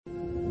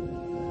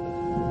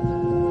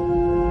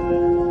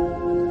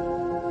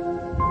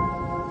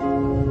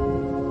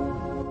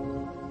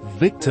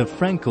Viktor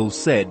Frankl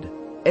said,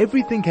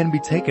 "Everything can be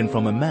taken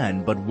from a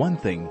man but one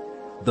thing,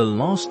 the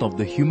last of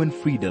the human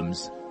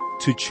freedoms.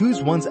 To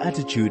choose one's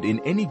attitude in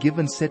any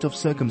given set of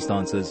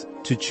circumstances,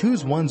 to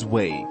choose one's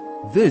way."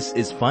 This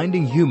is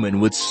Finding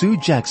Human with Sue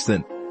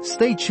Jackson.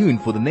 Stay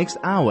tuned for the next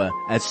hour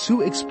as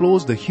Sue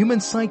explores the human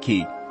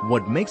psyche,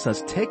 what makes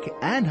us tick,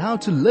 and how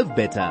to live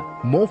better,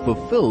 more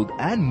fulfilled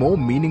and more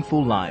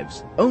meaningful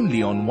lives.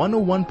 Only on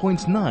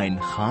 101.9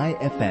 High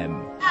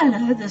FM.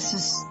 Hello, this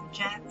is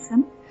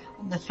Jackson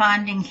on the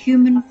Finding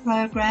Human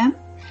program.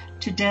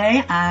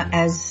 Today,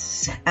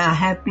 as I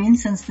have been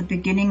since the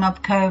beginning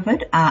of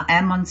COVID, I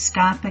am on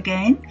Skype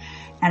again,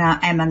 and I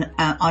am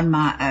on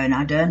my own.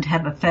 I don't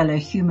have a fellow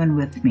human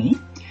with me.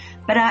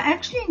 But I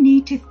actually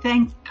need to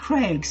thank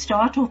Craig,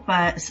 start off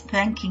by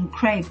thanking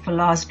Craig for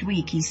last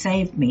week. He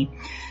saved me.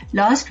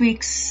 Last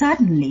week,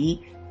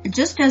 suddenly,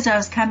 just as I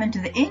was coming to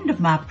the end of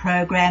my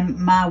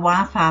program, my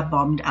Wi-Fi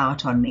bombed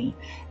out on me.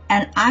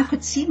 And I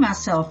could see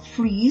myself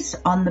freeze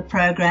on the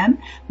program.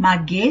 My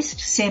guest,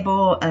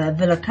 Sebo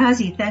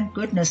Vilakazi, thank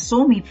goodness,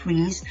 saw me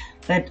freeze,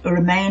 but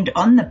remained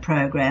on the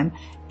program.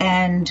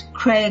 And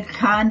Craig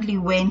kindly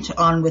went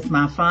on with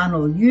my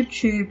final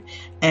YouTube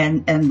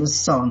and the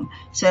song.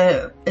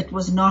 So it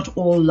was not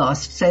all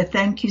lost. So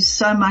thank you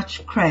so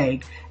much,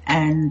 Craig.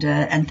 And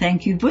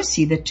thank you,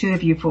 Vusi, the two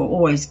of you, for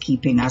always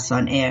keeping us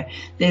on air.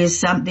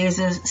 There's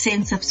a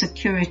sense of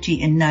security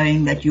in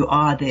knowing that you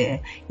are there,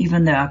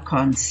 even though I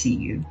can't see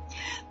you.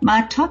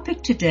 My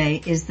topic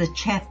today is the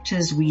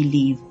chapters we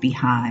leave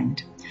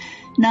behind.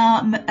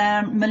 Now,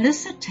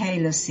 Melissa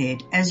Taylor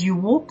said, as you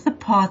walk the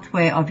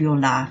pathway of your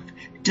life,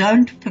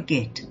 don't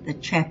forget the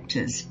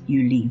chapters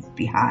you leave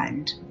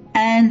behind.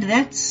 And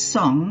that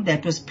song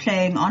that was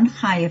playing on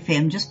High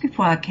FM just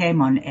before I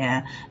came on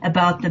air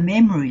about the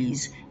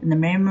memories and the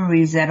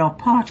memories that are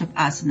part of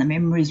us and the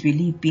memories we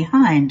leave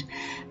behind,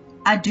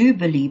 I do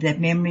believe that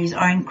memories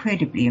are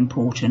incredibly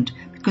important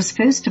because,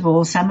 first of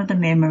all, some of the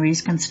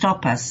memories can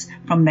stop us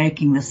from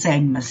making the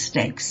same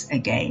mistakes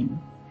again.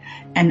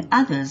 And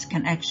others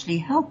can actually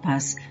help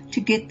us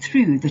to get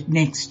through the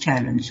next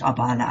challenge of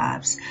our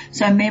lives.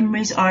 So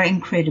memories are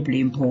incredibly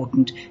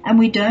important, and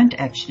we don't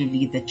actually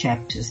leave the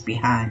chapters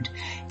behind.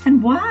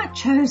 And why I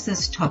chose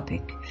this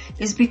topic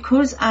is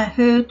because I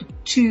heard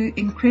two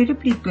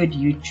incredibly good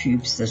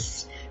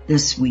YouTubes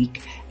this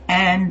week.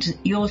 And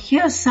you'll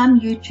hear some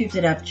YouTubes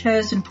that I've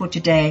chosen for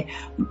today.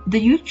 The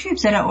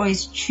YouTubes that I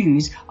always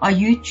choose are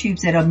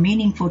YouTubes that are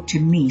meaningful to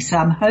me. So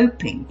I'm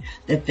hoping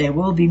that they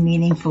will be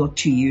meaningful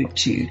to you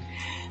too.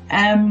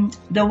 I'm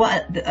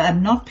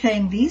not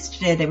playing these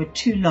today. They were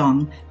too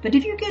long. But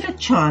if you get a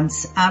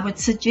chance, I would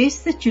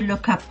suggest that you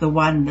look up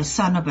the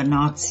son of a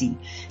Nazi.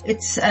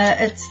 It's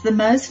the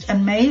most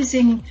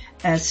amazing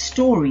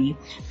story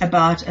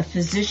about a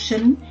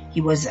physician.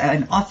 He was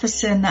an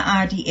officer in the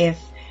IDF.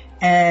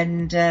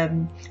 And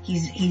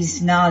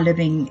he's now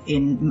living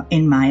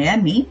in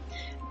Miami,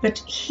 but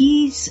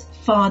his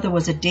father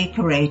was a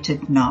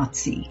decorated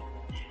Nazi,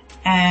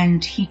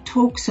 and he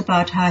talks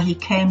about how he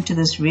came to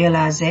this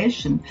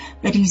realization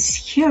that his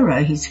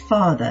hero, his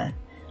father,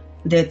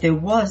 that there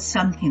was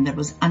something that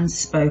was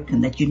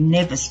unspoken that you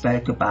never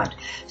spoke about.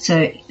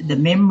 So the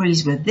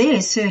memories were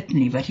there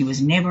certainly, but he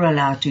was never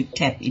allowed to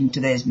tap into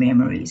those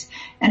memories.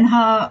 And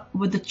how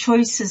were the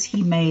choices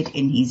he made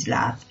in his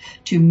life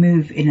to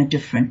move in a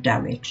different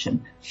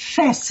direction.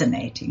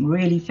 Fascinating,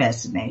 really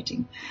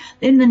fascinating.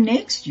 Then the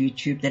next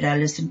YouTube that I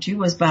listened to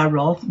was by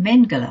Rolf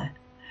Mengele.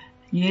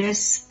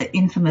 Yes, the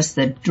infamous,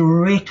 the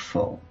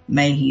dreadful,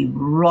 may he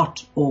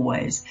rot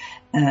always,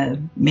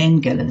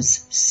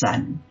 Mengele's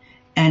son.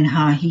 And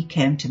how he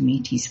came to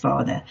meet his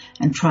father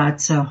and tried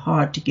so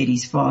hard to get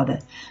his father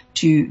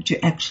to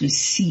actually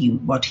see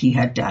what he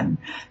had done.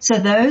 So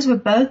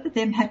both of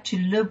them had to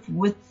live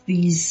with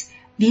these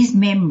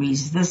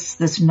memories,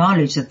 this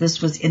knowledge that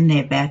this was in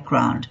their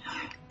background,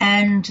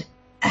 and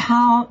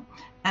how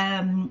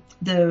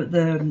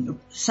the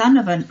son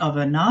of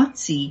a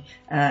Nazi,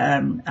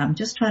 I'm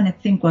just trying to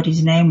think what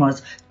his name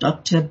was,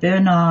 Dr.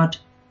 Bernhard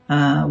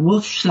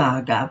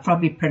Wolfschlager, I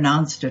probably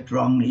pronounced it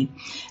wrongly,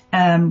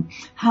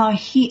 how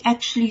he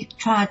actually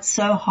tried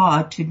so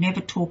hard to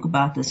never talk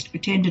about this, to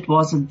pretend it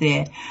wasn't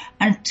there,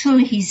 until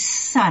his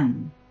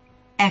son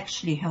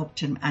actually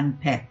helped him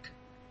unpack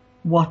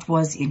what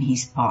was in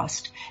his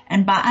past.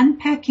 And by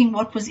unpacking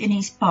what was in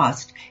his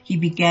past, he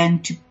began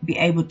to be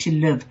able to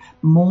live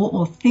more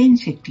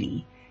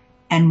authentically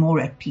and more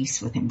at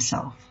peace with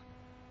himself.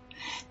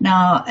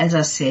 Now, as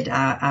I said,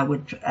 I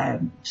would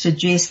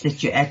suggest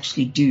that you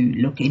actually do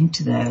look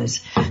into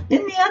those.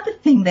 Then the other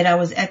thing that I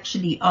was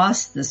actually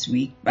asked this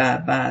week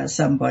by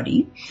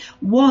somebody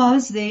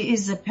was there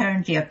is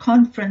apparently a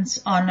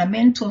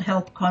mental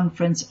health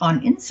conference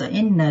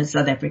in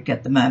South Africa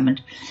at the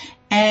moment.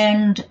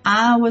 And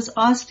I was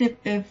asked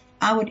if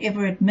I would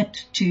ever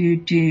admit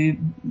to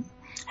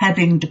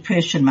having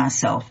depression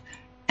myself.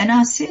 And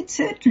I said,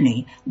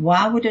 certainly.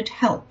 Why would it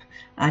help?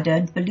 I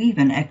don't believe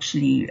in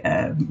actually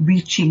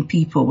reaching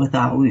people with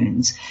our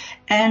wounds.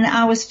 And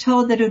I was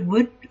told that it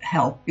would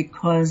help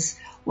because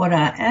what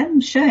I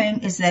am showing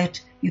is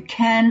that You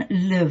can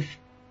live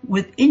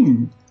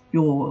within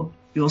your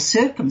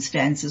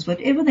circumstances,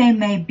 whatever they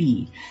may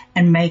be,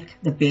 and make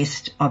the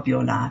best of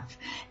your life.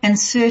 And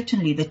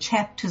certainly the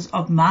chapters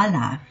of my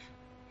life,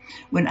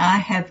 when I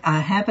have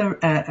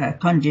a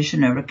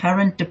condition, a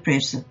recurrent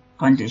depressive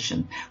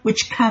condition,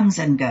 which comes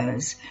and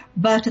goes,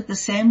 but at the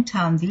same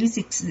time, these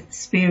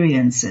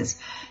experiences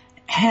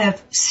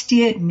have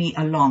steered me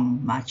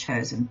along my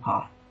chosen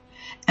path.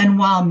 And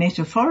while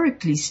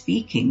metaphorically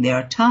speaking, there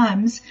are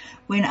times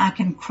when I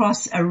can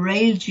cross a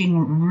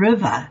raging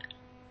river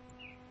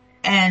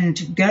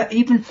and go,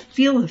 even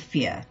feel the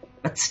fear,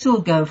 but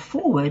still go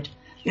forward,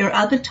 there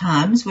are other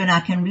times when I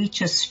can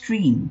reach a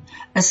stream,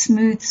 a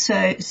smooth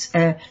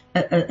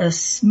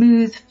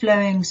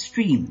flowing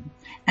stream,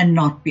 and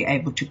not be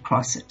able to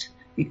cross it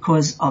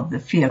because of the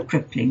fear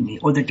crippling me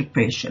or the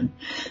depression.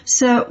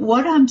 So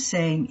what I'm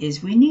saying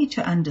is we need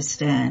to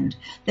understand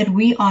that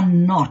we are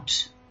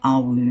not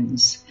our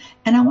wounds.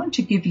 And I want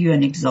to give you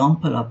an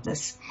example of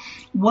this.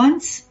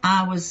 Once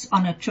I was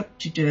on a trip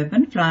to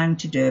Durban, flying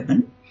to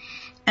Durban,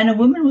 and a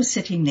woman was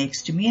sitting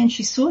next to me, and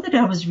she saw that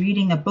I was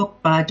reading a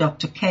book by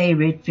Dr. K.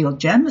 Redfield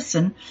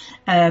Jamison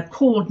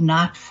called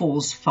Night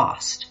Falls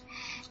Fast.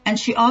 And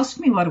she asked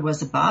me what it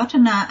was about,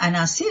 and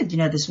I said,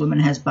 this woman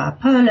has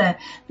bipolar,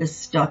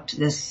 this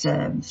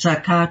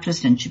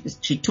psychiatrist, and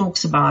she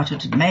talks about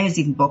it,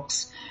 amazing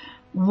books.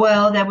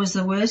 Well, that was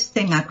the worst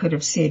thing I could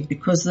have said,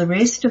 because the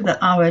rest of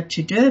the hour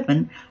to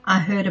Durban, I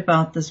heard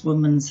about this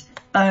woman's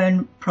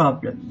own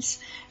problems.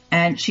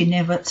 And she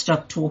never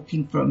stopped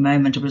talking for a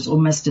moment. It was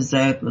almost as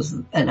though it was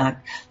like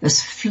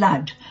this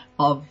flood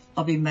of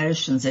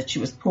emotions that she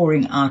was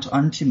pouring out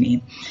onto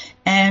me.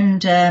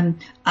 And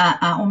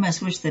I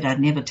almost wish that I'd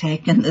never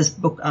taken this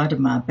book out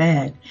of my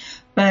bag.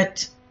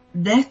 But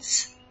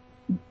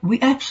we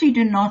actually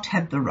do not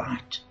have the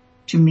right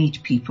to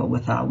meet people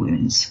with our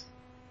wounds.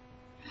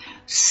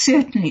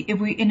 Certainly, if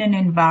we're in an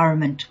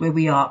environment where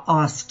we are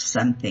asked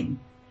something,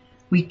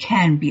 we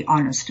can be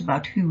honest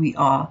about who we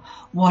are,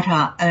 what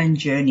our own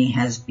journey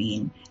has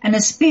been, and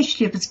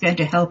especially if it's going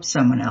to help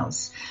someone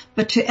else.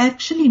 But to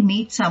actually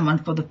meet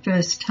someone for the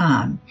first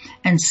time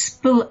and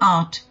spill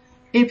out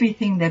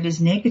everything that is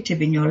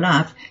negative in your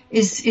life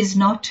is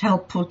not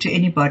helpful to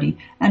anybody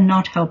and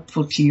not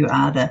helpful to you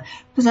either.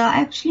 Because I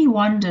actually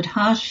wondered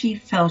how she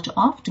felt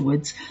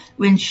afterwards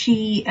when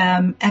she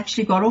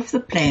actually got off the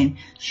plane.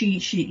 She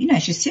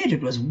said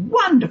it was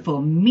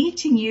wonderful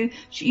meeting you.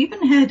 She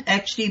even had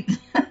actually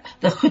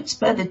the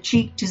chutzpah, the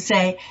cheek to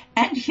say,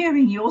 and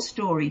hearing your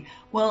story.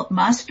 Well,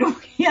 my story,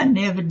 I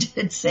never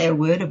did say a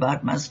word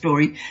about my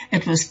story.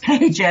 It was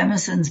K.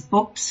 Jamison's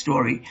book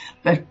story,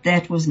 but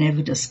that was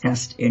never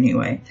discussed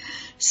anyway.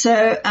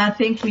 So I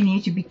think we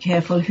need to be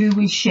careful who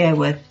we share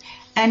with.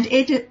 And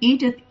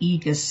Edith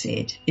Eger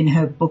said in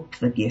her book,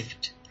 The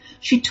Gift,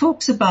 she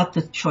talks about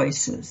the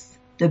choices,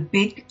 the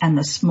big and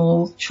the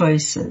small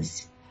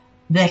choices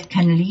that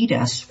can lead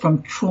us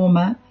from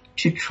trauma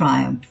to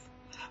triumph,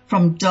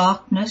 from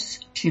darkness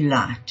to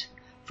light,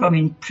 from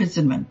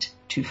imprisonment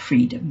to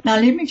freedom. Now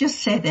let me just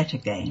say that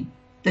again.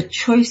 The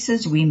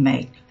choices we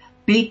make,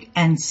 big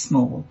and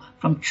small,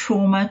 from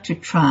trauma to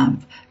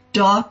triumph,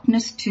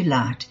 darkness to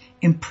light,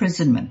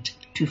 imprisonment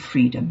to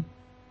freedom.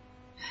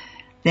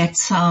 That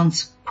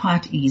sounds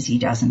quite easy,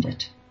 doesn't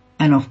it?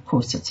 And of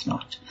course it's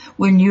not.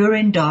 When you're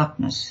in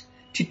darkness,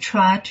 to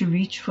try to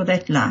reach for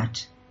that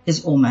light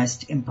is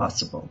almost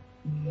impossible.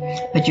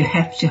 But you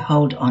have to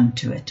hold on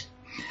to it.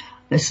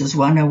 This is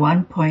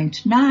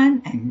 101.9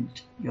 and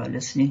you're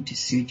listening to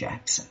Sue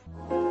Jackson.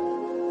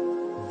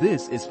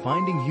 This is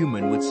Finding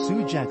Human with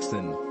Sue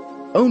Jackson,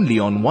 only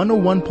on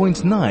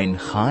 101.9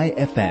 High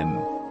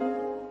FM.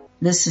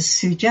 This is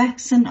Sue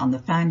Jackson on the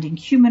Finding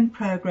Human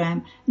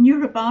program, and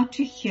you're about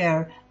to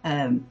hear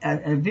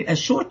a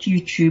short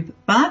YouTube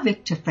by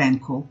Viktor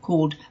Frankl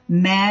called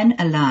Man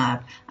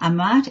Alive. I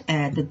might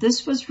add that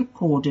this was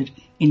recorded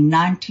in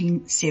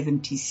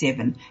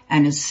 1977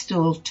 and is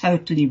still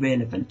totally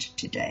relevant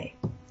today.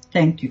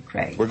 Thank you,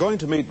 Craig. We're going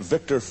to meet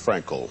Viktor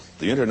Frankl,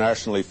 the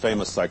internationally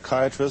famous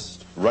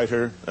psychiatrist,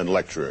 writer, and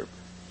lecturer.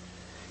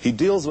 He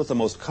deals with the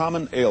most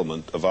common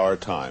ailment of our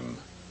time,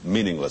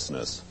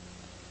 meaninglessness.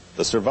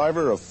 The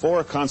survivor of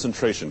 4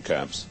 concentration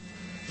camps,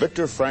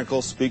 Viktor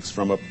Frankl speaks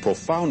from a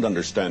profound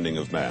understanding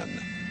of man.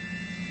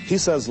 He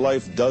says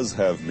life does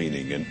have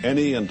meaning in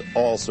any and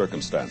all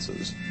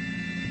circumstances.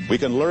 We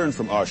can learn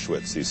from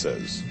Auschwitz, he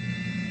says.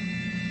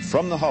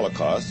 From the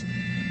Holocaust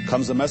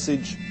comes a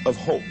message of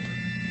hope.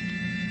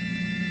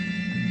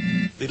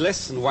 The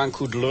lesson one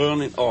could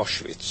learn in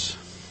Auschwitz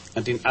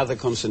and in other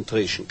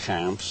concentration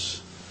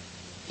camps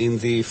in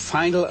the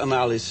final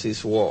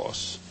analysis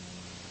was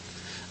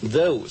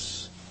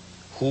those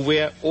who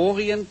were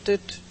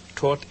oriented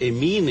toward a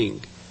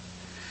meaning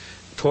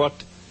to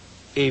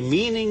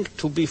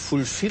be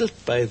fulfilled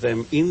by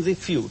them in the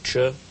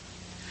future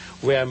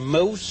were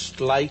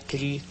most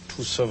likely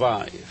to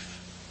survive.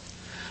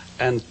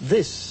 And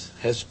this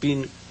has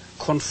been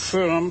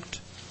confirmed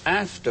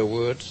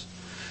afterwards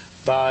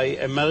by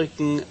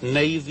American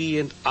Navy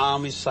and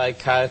Army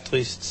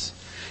psychiatrists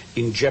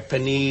in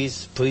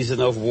Japanese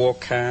prisoner of war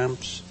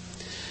camps,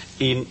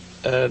 in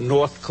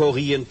North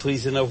Korean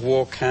prisoner of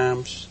war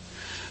camps,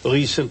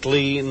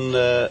 recently in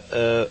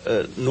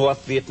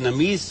North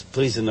Vietnamese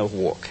prisoner of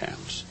war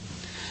camps.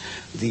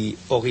 The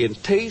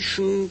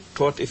orientation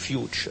toward a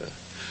future,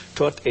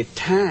 toward a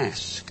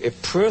task, a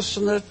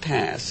personal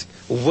task,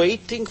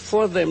 waiting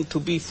for them to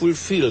be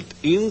fulfilled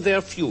in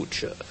their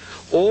future,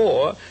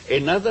 or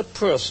another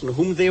person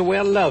whom they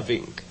were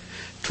loving,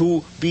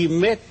 to be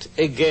met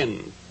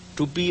again,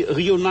 to be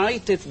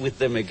reunited with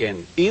them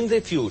again in the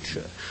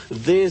future.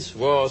 This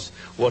was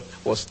what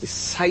was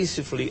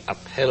decisively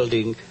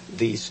upholding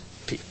these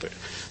people.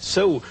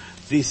 So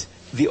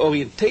the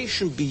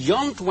orientation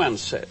beyond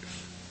oneself,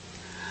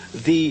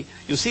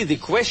 you see, the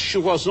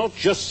question was not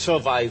just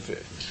survival,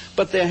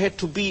 but there had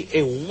to be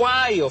a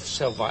why of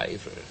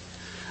survival.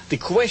 The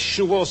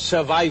question was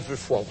survival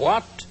for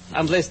what?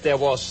 Unless there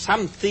was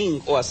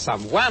something or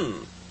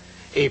someone,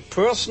 a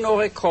person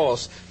or a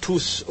cause,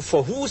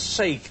 for whose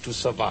sake to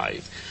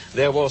survive,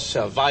 there was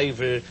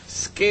survival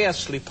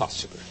scarcely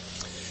possible.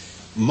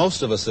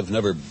 Most of us have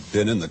never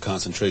been in the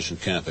concentration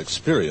camp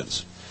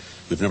experience.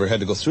 We've never had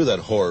to go through that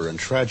horror and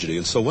tragedy,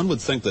 and so one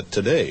would think that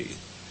today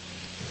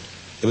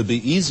it would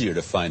be easier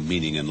to find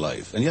meaning in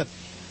life. And yet,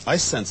 I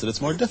sense that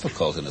it's more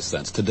difficult in a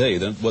sense today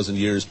than it was in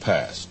years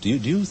past. Do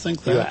you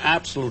think that? You're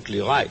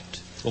absolutely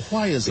right. Well,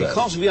 why is that?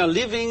 Because we are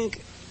living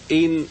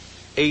in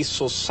a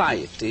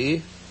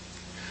society,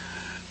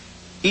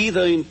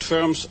 either in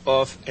terms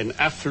of an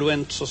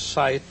affluent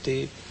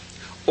society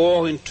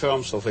or in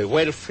terms of a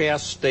welfare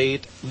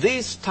state.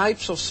 These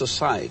types of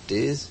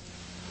societies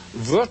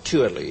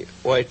virtually,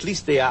 or at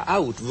least they are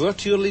out,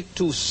 virtually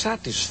to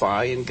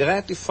satisfy and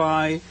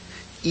gratify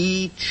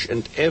each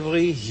and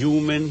every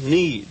human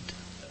need.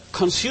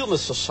 Consumer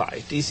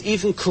societies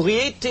even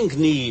creating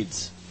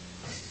needs,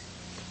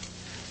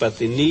 but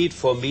the need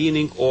for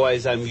meaning, or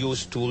as I'm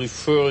used to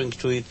referring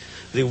to it,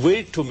 the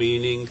will to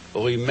meaning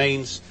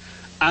remains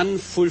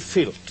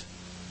unfulfilled.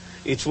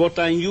 It's what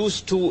I'm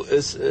used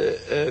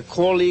to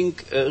calling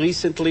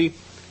recently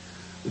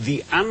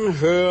the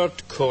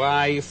unheard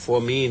cry for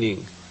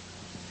meaning.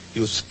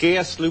 You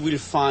scarcely will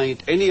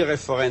find any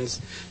reference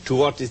to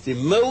what is the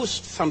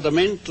most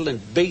fundamental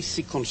and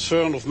basic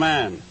concern of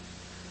man.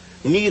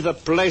 Neither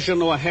pleasure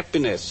nor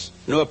happiness,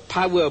 nor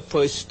power or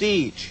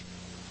prestige,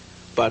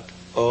 but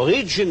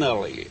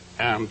originally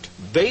and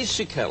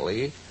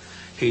basically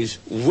his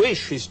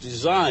wish, his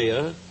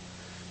desire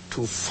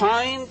to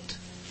find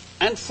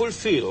and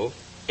fulfill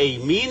a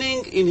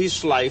meaning in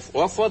his life,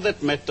 or for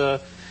that matter,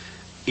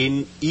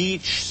 in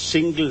each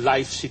single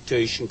life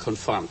situation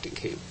confronting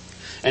him.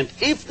 And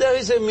if there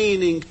is a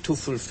meaning to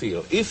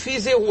fulfill, if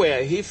he's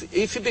aware,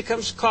 if he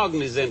becomes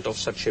cognizant of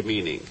such a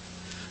meaning,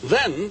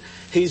 then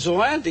he's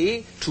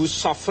ready to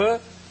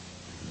suffer,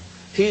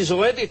 he's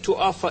ready to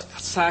offer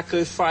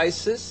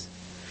sacrifices,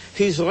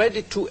 he's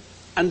ready to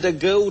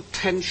undergo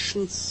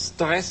tension,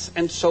 stress,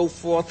 and so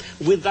forth,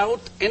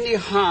 without any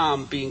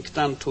harm being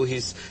done to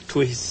his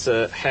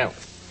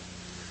health.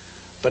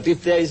 But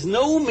if there is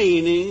no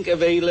meaning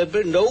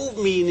available, no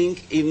meaning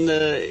in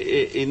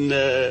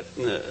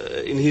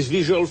his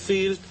visual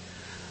field,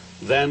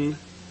 then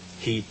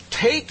he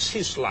takes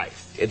his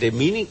life. The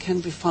meaning can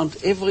be found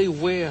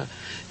everywhere,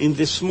 in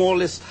the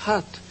smallest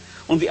hut.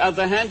 On the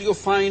other hand, you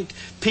find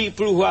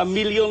people who are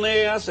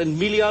millionaires and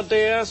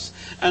milliardaires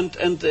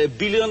and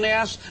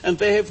billionaires, and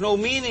they have no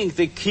meaning.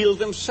 They kill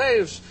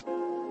themselves.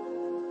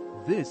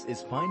 This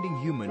is Finding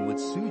Human with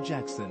Sue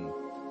Jackson,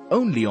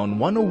 only on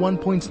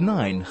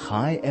 101.9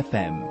 High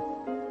FM.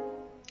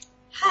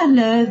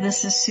 Hello,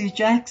 this is Sue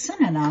Jackson,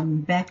 and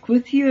I'm back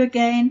with you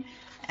again.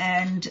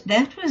 And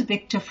that was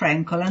Viktor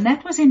Frankl, and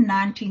that was in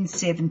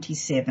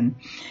 1977.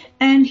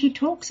 And he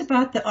talks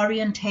about the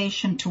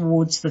orientation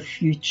towards the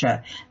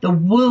future, the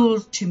will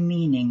to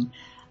meaning.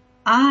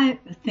 I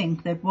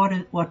think that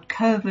what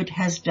COVID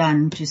has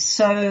done to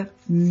so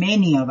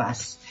many of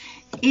us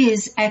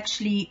is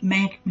actually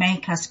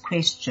make us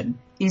question,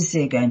 is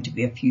there going to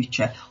be a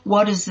future?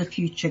 What is the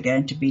future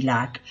going to be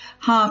like?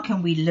 How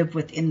can we live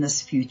within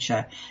this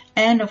future?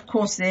 And of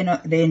course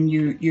then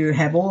you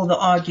have all the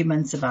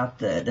arguments about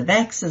the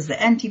vaxxers,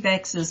 the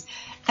anti-vaxxers,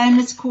 and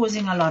it's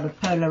causing a lot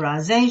of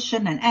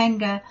polarization and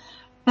anger.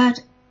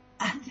 But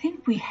I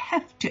think we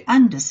have to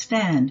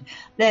understand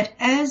that,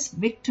 as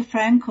Viktor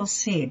Frankl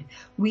said,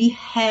 we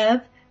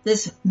have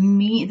this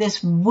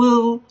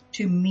will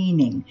to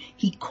meaning.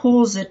 He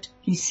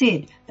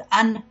said, the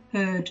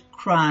unheard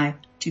cry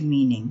to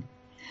meaning.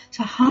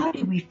 So how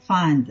do we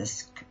find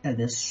this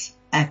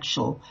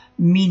actual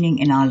meaning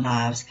in our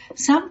lives?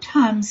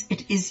 Sometimes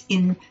it is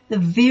in the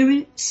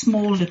very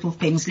small little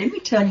things. Let me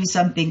tell you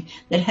something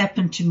that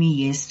happened to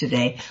me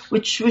yesterday,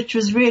 which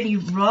was really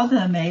rather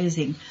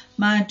amazing.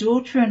 My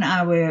daughter and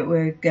I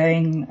were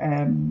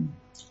going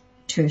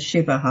to a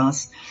Shiva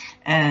house,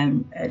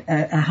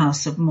 a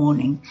house of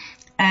mourning,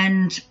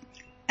 and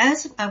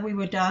as we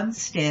were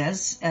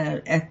downstairs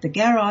at the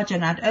garage,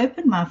 and I'd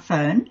opened my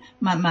phone,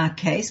 my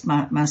case,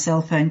 my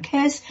cell phone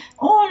case,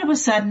 all of a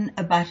sudden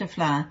a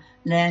butterfly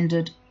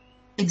landed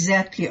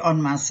exactly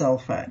on my cell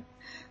phone.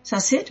 So I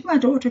said to my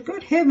daughter,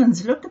 good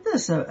heavens, look at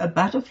this, a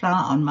butterfly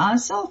on my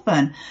cell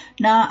phone.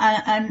 Now,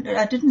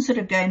 I didn't sort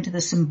of go into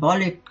the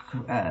symbolic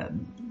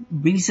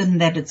reason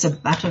that it's a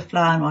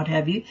butterfly and what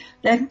have you.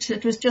 That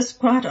it was just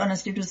quite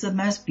honestly, it was the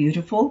most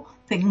beautiful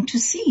thing to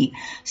see.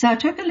 So I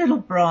took a little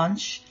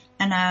branch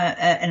and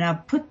I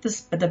put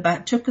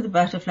took the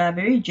butterfly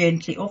very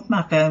gently off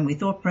my phone. We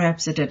thought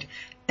perhaps it had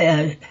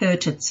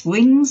hurt its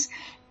wings.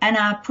 And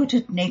I put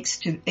it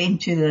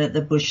into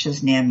the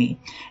bushes near me.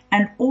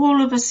 And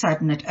all of a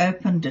sudden it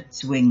opened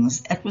its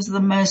wings. It was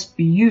the most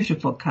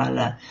beautiful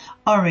color,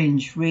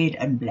 orange, red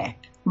and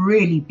black.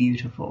 Really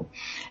beautiful.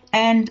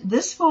 And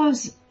this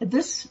was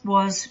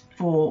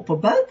for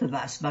both of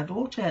us, my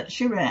daughter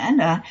Shira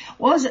and I,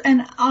 was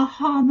an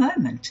aha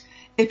moment.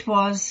 It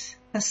was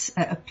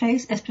a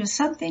place, it was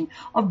something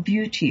of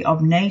beauty,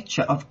 of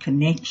nature, of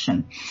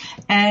connection.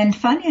 And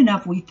funny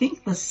enough, we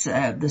think this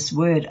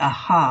word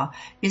aha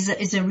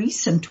is a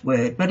recent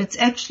word, but it's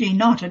actually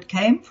not. It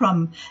came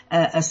from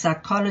a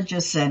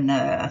psychologist and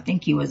I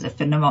think he was a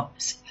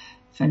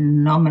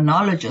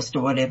phenomenologist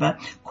or whatever,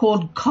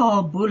 called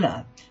Carl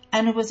Buller.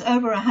 And it was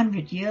over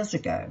 100 years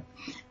ago.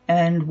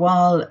 And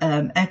while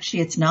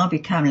actually it's now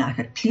become like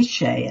a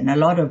cliche, and a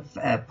lot of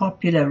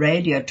popular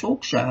radio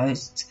talk show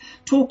hosts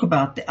talk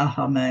about the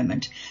aha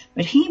moment,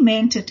 but he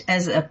meant it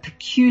as a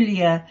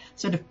peculiar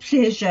sort of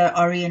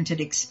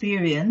pleasure-oriented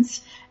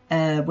experience,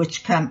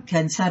 which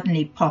can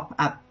suddenly pop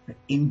up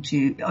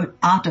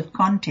out of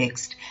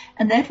context.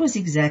 And that was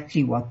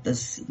exactly what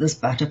this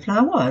butterfly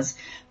was.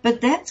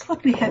 But that's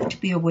what we have to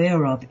be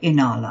aware of in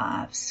our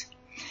lives.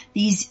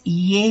 These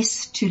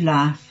yes to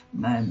life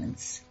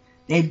moments.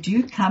 They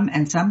do come,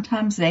 and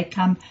sometimes they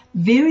come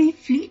very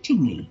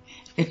fleetingly.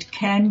 It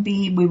can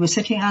be, we were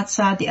sitting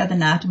outside the other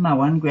night and my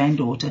one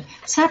granddaughter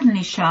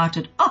suddenly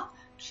shouted, oh,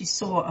 she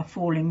saw a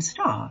falling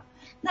star.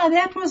 Now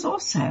that was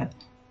also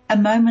a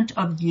moment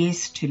of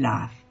yes to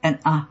life, an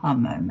aha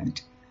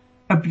moment,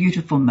 a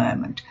beautiful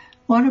moment.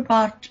 What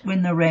about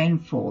when the rain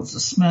falls, the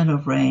smell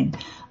of rain?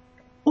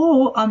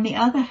 Or on the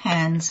other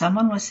hand,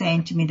 someone was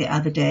saying to me the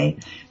other day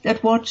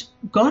that what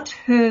got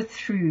her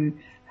through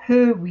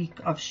her week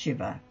of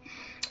Shiva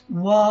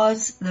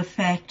was the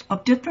fact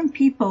of different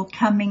people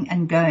coming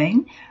and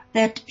going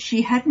that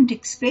she hadn't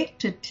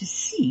expected to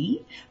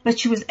see, but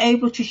she was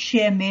able to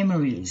share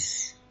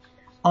memories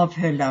of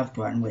her loved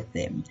one with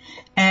them.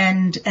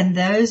 And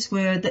those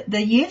were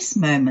the yes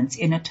moments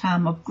in a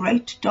time of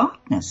great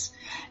darkness.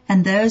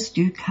 And those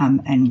do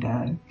come and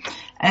go.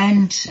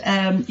 And,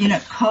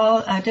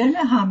 Carl, I don't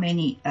know how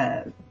many,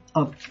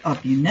 of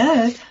you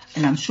know,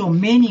 and I'm sure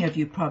many of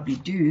you probably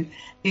do,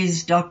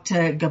 is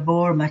Dr.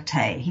 Gabor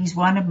Mate. He's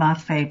one of my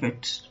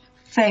favorite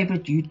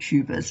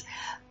YouTubers,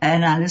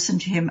 and I listen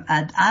to him.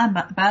 And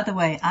by the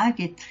way, I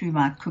get through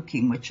my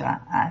cooking, which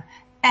I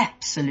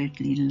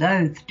absolutely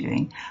loathe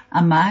doing.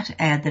 I might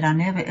add that I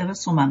never ever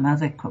saw my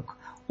mother cook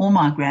or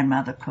my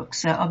grandmother cook.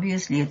 So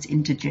obviously it's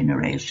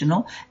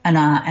intergenerational, and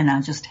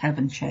I just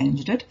haven't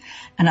changed it,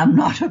 and I'm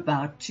not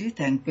about to.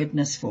 Thank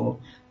goodness for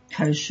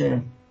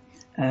kosher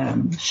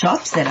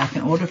shops that I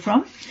can order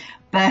from.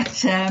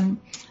 But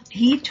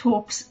he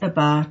talks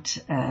about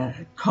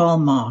Karl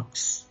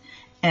Marx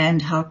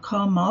and how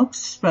Karl Marx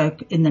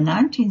spoke in the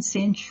 19th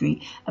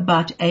century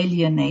about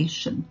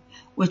alienation,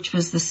 which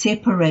was the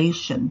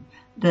separation,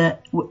 the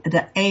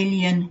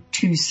alien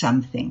to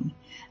something,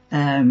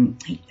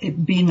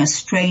 being a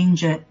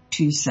stranger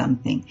to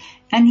something.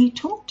 And he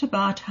talked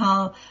about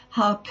how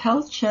our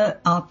culture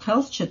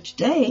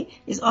today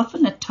is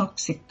often a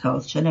toxic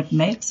culture, and it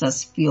makes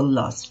us feel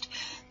lost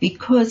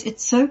because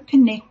it's so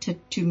connected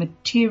to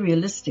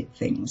materialistic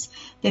things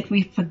that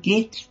we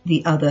forget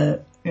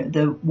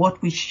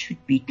what we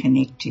should be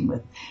connecting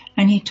with.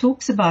 And he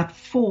talks about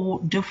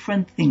 4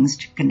 different things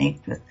to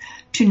connect with.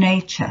 To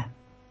nature.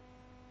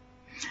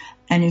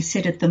 And he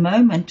said at the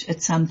moment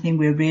it's something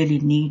we're really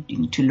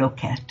needing to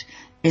look at,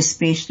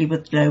 especially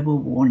with global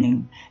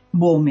warming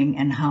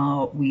and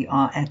how we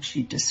are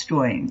actually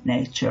destroying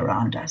nature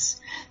around us.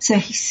 So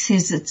he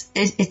says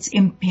it's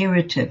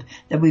imperative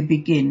that we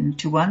begin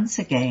to once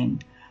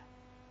again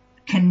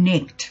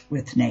connect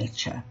with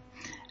nature,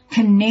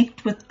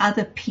 connect with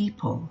other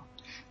people.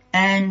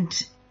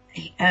 And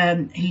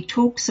he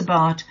talks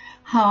about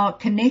how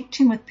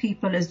connecting with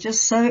people is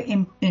just so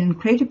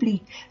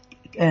incredibly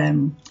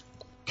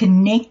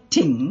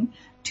connecting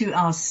to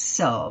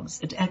ourselves.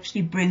 It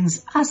actually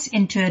brings us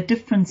into a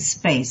different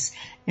space.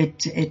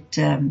 It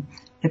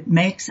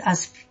makes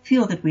us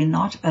feel that we're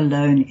not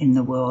alone in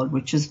the world,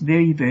 which is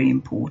very, very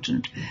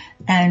important.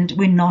 And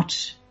we're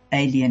not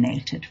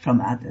alienated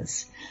from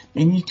others.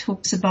 Then he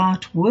talks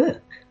about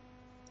work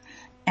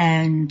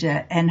and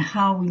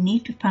how we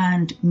need to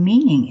find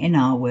meaning in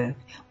our work.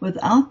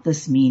 Without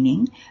this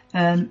meaning,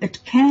 it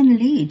can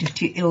lead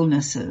to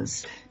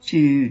illnesses,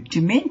 to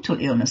mental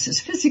illnesses,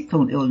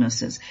 physical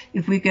illnesses.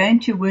 If we're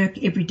going to work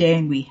every day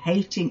and we're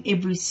hating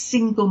every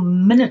single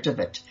minute of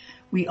it,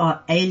 we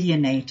are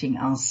alienating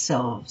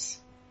ourselves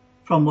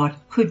from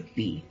what could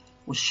be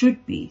or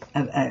should be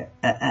a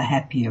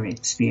happier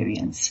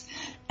experience.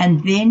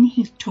 And then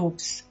he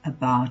talks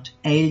about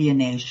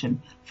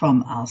alienation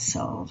from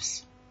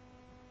ourselves.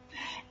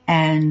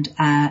 And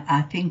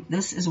I think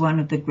this is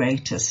one of the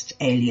greatest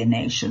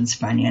alienations,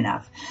 funny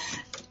enough.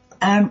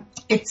 When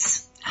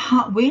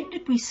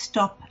did we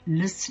stop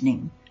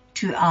listening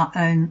to our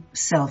own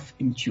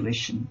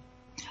self-intuition,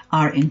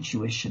 our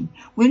intuition?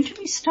 When did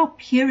we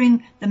stop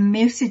hearing the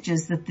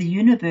messages that the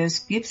universe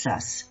gives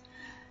us?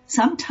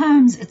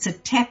 Sometimes it's a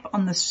tap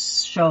on the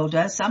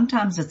shoulder.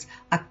 Sometimes it's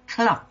a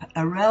clap,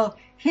 a real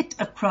hit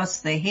across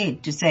the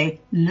head to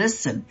say,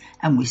 listen,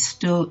 and we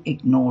still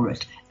ignore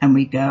it and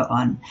we go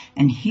on.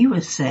 And he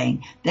was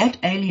saying that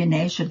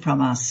alienation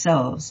from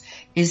ourselves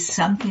is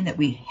something that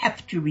we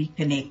have to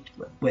reconnect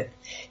with.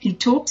 He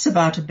talks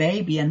about a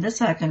baby, and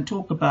this I can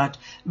talk about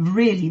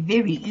really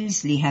very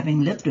easily,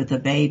 having lived with a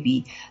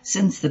baby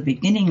since the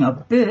beginning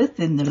of birth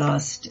in the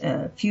last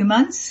few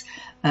months.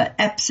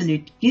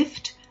 Absolute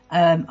gift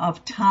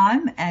of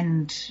time,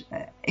 and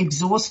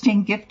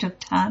exhausting gift of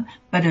time,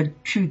 but a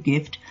true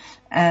gift.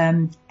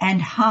 And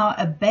how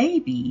a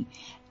baby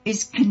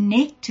is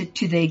connected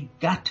to their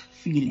gut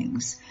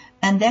feelings,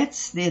 and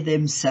that's their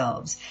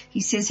themselves.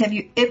 He says, have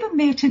you ever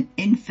met an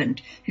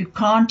infant who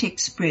can't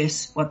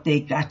express what their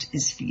gut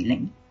is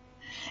feeling?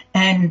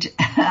 And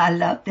I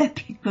love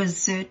that, because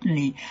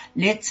certainly,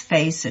 let's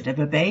face it, if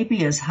a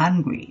baby is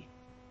hungry,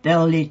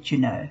 they'll let you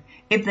know.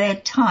 If they're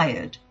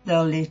tired,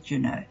 they'll let you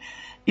know.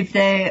 If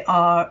they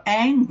are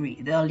angry,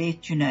 they'll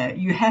let you know.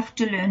 You have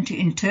to learn to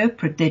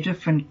interpret their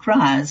different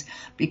cries,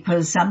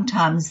 because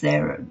sometimes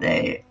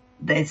they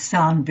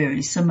sound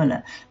very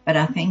similar. But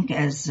I think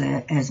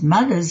as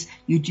mothers,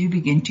 you do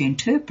begin to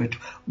interpret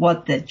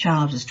what the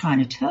child is trying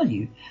to tell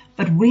you.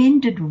 But when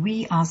did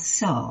we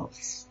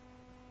ourselves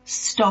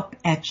stop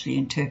actually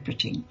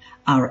interpreting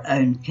our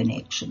own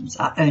connections,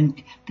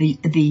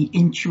 the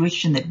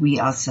intuition that we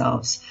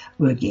ourselves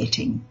were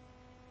getting?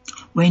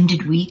 When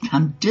did we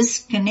become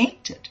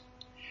disconnected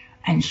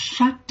and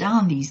shut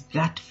down these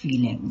gut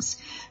feelings?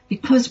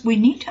 Because we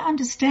need to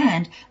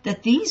understand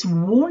that these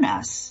warn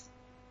us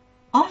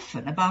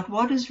often about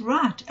what is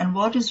right and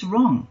what is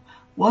wrong,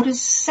 what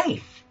is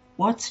safe,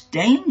 what's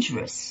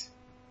dangerous,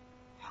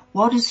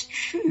 what is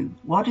true,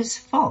 what is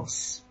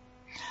false.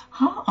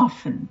 How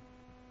often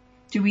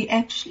do we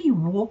actually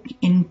walk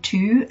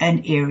into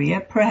an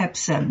area,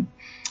 perhaps a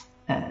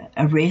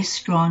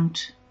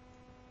restaurant,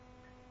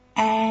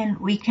 and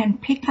we can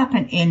pick up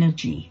an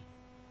energy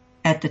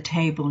at the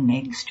table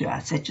next to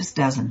us? It just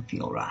doesn't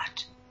feel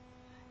right.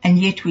 And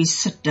yet we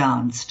sit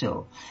down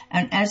still.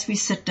 And as we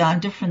sit down,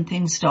 different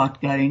things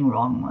start going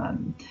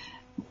wrong.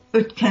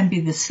 It can be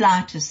the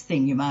slightest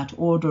thing. You might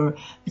order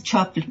a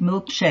chocolate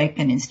milkshake,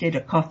 and instead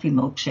a coffee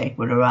milkshake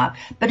will arrive.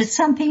 But it's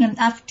something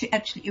enough to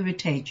actually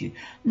irritate you.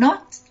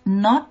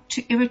 Not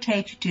to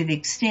irritate you to the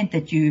extent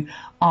that you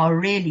are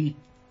really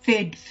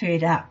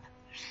fed up.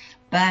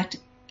 But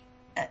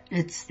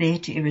it's there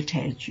to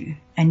irritate you,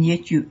 and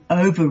yet you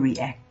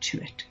overreact to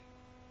it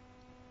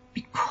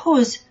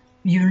because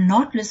you're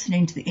not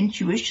listening to the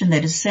intuition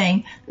that is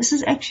saying, this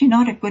is actually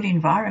not a good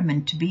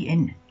environment to be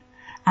in.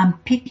 I'm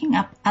picking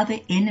up other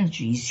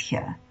energies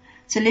here.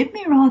 So let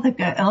me rather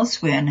go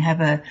elsewhere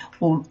and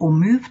or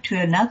move to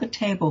another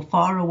table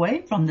far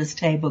away from this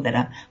table that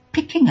I'm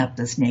picking up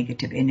this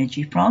negative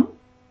energy from.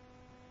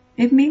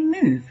 Let me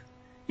move.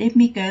 Let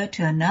me go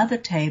to another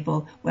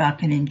table where I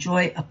can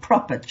enjoy a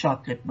proper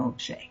chocolate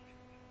milkshake.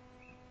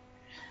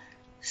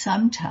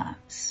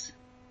 Sometimes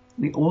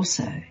we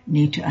also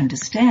need to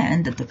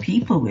understand that the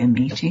people we're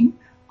meeting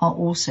are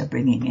also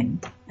bringing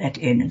in that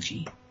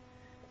energy,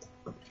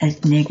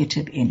 as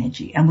negative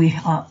energy. And we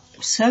are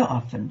so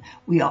often,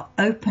 we are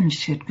open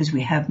to it because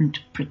we haven't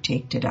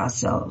protected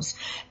ourselves.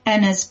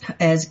 And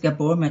as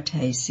Gabor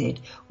Mate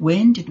said,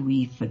 when did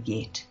we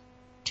forget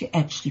to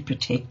actually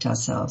protect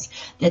ourselves?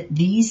 That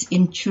these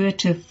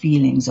intuitive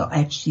feelings are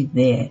actually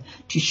there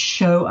to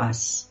show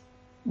us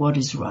what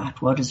is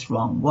right, what is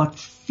wrong, what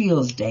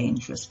feels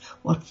dangerous,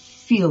 what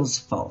feels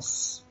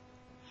false.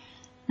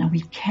 Now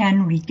we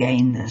can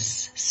regain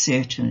this,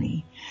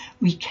 certainly.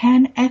 We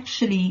can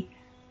actually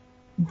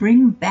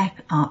bring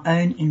back our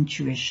own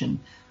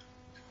intuition,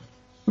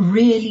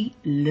 really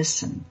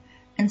listen.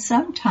 And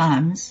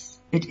sometimes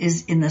it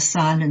is in the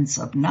silence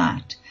of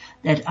night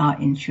that our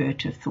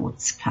intuitive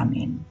thoughts come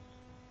in,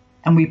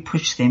 and we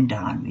push them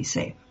down. We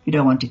say, we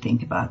don't want to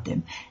think about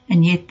them.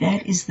 And yet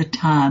that is the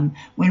time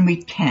when we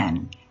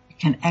can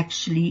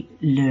actually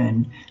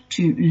learn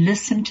to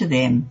listen to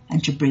them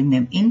and to bring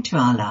them into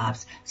our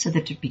lives so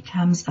that it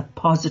becomes a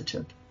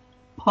positive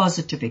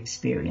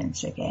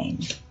experience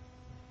again.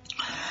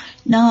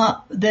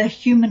 Now, the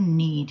human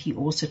need he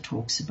also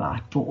talks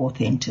about for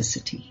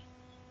authenticity.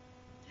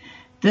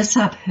 This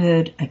I've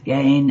heard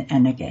again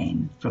and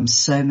again from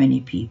so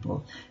many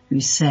people who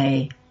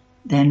say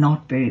they're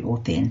not very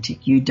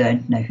authentic. You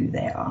don't know who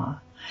they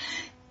are.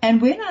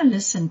 And when I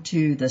listened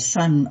to the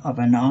son of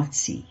a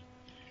Nazi,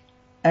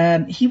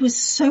 he was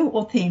so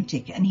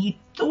authentic, and he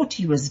thought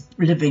he was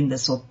living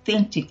this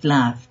authentic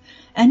life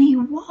And he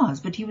was,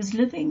 but he was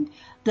living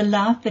the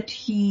life that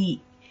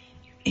he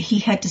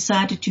had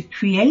decided to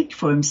create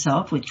for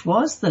himself, which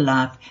was the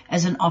life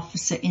as an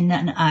officer in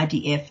an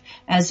IDF,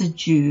 as a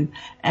Jew.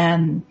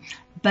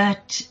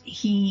 But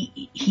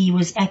he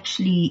was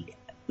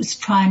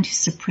trying to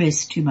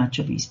suppress too much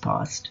of his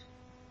past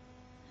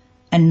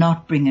and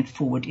not bring it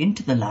forward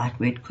into the light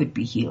where it could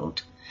be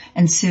healed.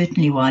 And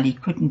certainly while he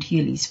couldn't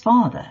heal his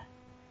father,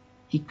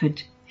 he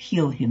could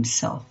heal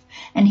himself.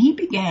 And he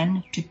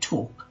began to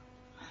talk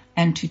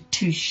and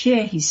to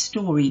share his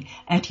story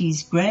at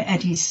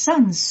his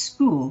son's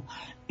school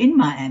in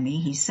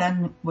Miami. His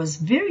son was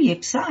very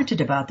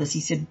excited about this. He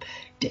said,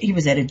 he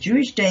was at a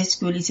Jewish day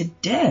school. He said,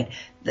 "Dad,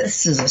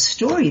 this is a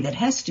story that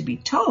has to be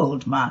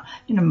told. My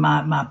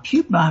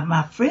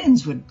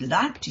friends would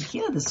like to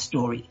hear the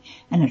story."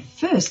 And at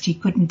first he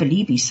couldn't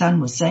believe his son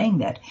was saying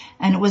that.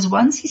 And it was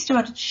once he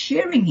started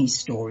sharing his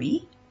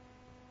story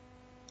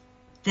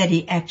that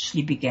he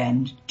actually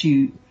began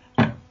to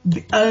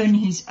own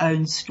his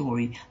own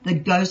story, the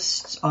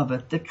ghosts of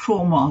it, the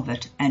trauma of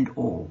it, and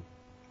all.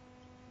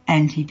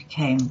 And he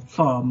became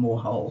far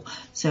more whole.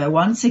 So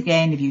once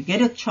again, if you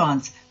get a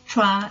chance,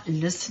 try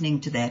listening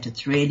to that.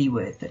 It's really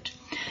worth it.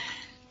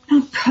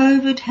 Now,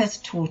 COVID has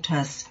taught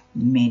us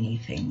many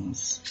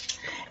things.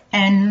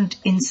 And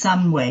in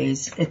some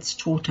ways, it's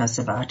taught us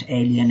about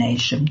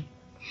alienation.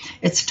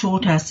 It's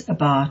taught us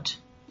about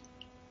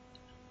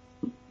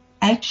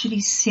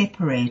actually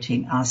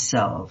separating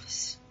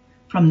ourselves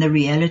from the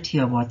reality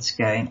of what's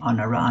going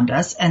on around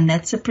us, and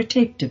that's a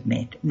protective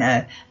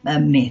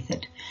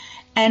method.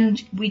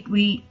 And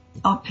we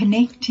are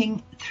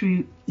connecting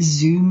through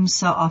Zoom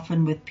so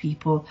often with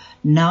people.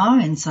 Now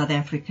in South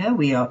Africa,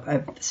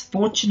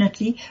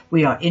 fortunately,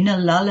 we are in a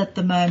lull at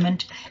the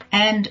moment,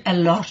 and a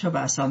lot of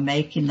us are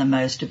making the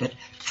most of it,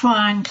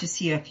 trying to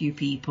see a few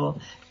people,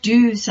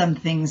 do some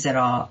things that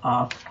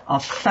are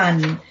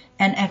fun,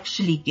 and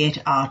actually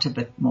get out a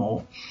bit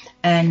more.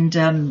 And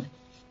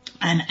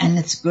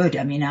it's good.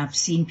 I mean, I've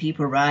seen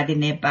people riding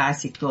their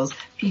bicycles,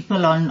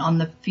 people on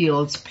the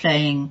fields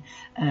playing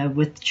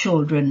with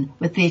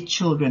their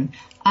children,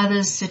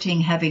 others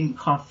sitting having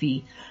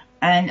coffee.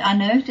 And I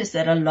notice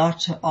that a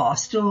lot are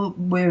still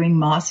wearing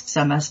masks,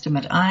 I must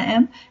admit I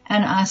am,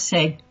 and I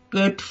say,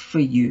 good for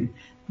you.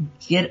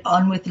 Get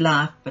on with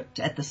life, but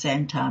at the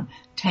same time,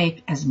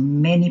 take as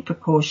many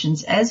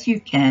precautions as you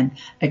can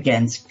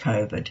against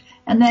COVID.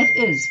 And that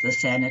is the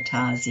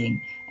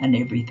sanitizing and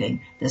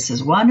everything. This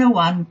is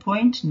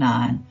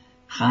 101.9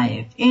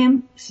 Chai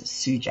FM. This is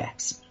Sue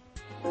Jackson.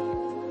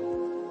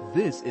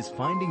 This is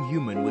Finding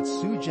Human with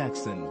Sue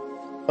Jackson,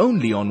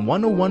 only on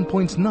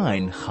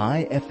 101.9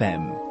 Chai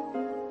FM.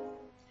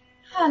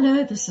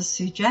 Hello, this is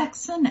Sue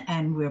Jackson,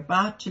 and we're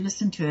about to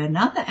listen to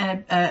another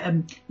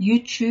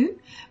YouTube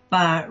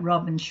by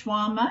Robin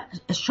Sharma,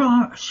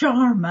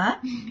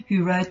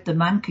 who wrote The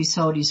Monk Who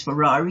Sold His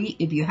Ferrari.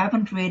 If you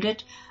haven't read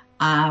it,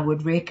 I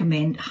would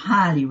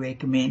highly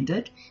recommend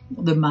it,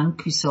 The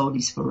Monk Who Sold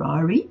His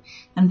Ferrari.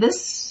 And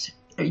this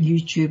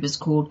YouTube is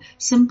called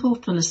Simple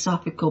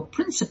Philosophical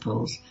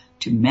Principles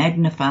to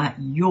Magnify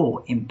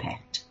Your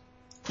Impact.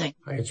 Hi,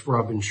 it's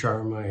Robin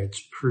Sharma.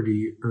 It's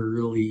pretty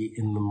early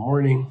in the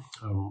morning.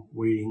 I'm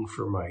waiting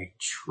for my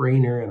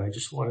trainer, and I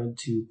just wanted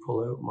to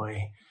pull out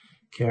my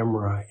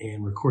camera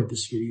and record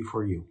this video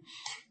for you.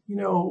 You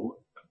know,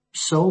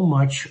 so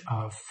much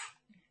of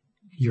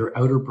your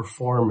outer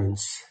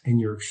performance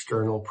and your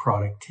external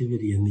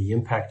productivity and the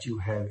impact you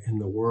have in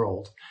the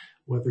world,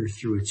 whether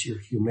through it's your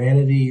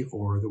humanity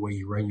or the way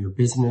you run your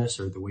business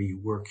or the way you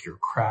work your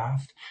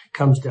craft,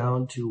 comes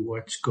down to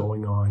what's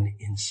going on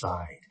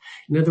inside.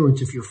 In other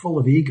words, if you're full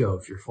of ego,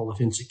 if you're full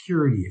of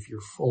insecurity, if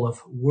you're full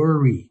of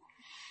worry,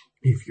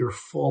 if you're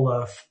full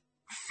of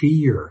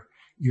fear,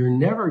 you're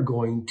never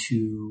going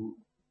to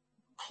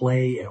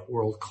play at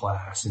world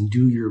class and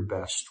do your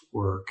best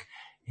work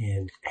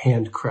and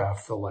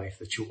handcraft the life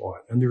that you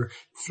want. And there are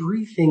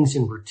three things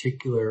in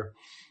particular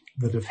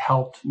that have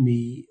helped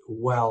me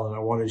well, and I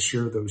want to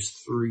share those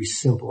three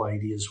simple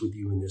ideas with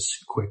you in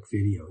this quick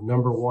video.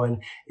 Number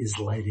one is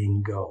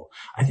letting go.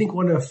 I think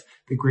one of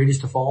the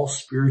greatest of all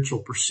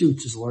spiritual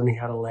pursuits is learning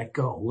how to let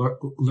go,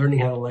 learning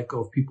how to let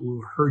go of people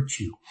who hurt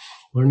you,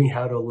 learning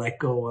how to let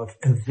go of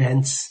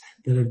events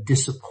that have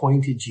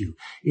disappointed you.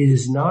 It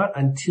is not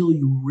until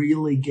you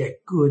really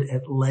get good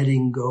at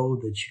letting go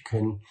that you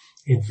can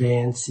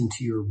advance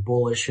into your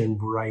bullish and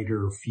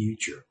brighter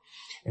future.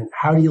 And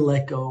how do you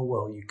let go?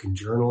 Well, you can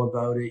journal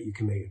about it. You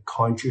can make a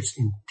conscious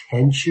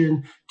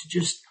intention to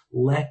just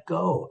let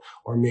go.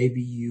 Or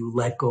maybe you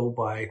let go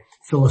by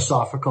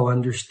philosophical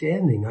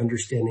understanding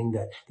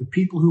that the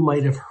people who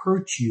might have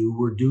hurt you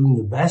were doing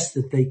the best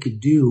that they could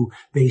do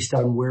based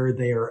on where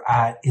they are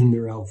at in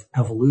their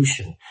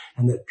evolution.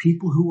 And that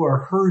people who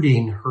are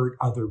hurting hurt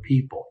other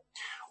people.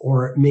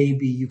 Or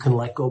maybe you can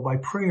let go by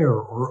prayer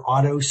or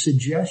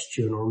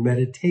auto-suggestion or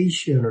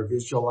meditation or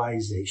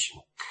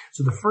visualization.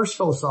 So the first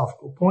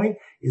philosophical point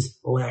is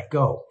let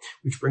go,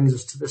 which brings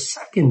us to the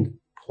second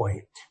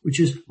point, which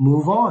is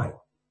move on.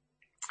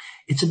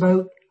 It's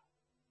about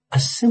a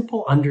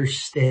simple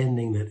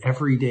understanding that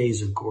every day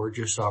is a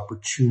gorgeous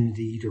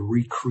opportunity to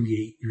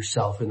recreate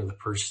yourself into the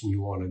person you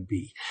want to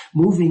be.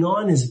 Moving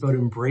on is about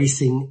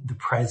embracing the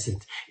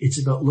present. It's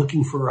about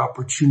looking for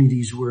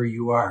opportunities where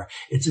you are.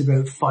 It's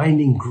about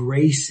finding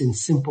grace in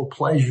simple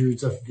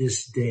pleasures of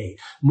this day.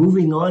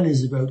 Moving on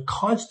is about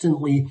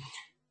constantly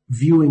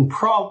viewing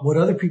what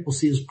other people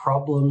see as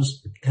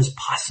problems as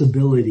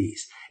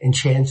possibilities and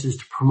chances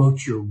to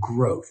promote your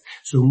growth.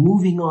 So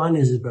moving on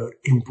is about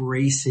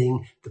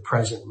embracing the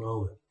present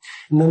moment.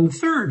 And then the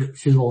third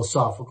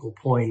philosophical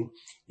point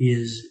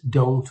is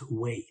don't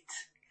wait.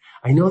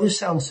 I know this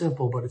sounds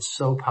simple, but it's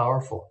so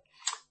powerful.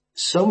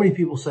 So many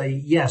people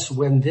say, yes,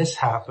 when this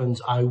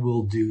happens, I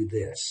will do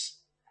this.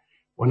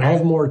 When I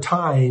have more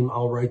time,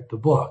 I'll write the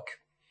book.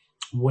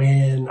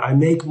 When I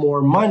make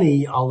more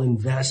money, I'll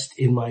invest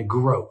in my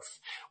growth.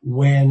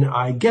 When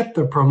I get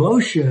the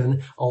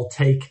promotion, I'll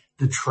take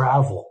the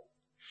travel.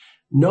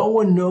 No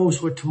one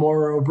knows what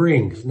tomorrow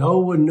brings. No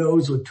one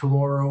knows what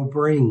tomorrow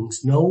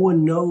brings. No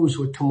one knows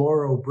what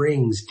tomorrow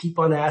brings. Keep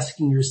on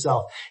asking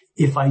yourself,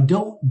 if I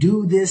don't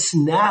do this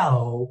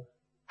now,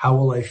 how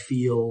will I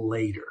feel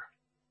later?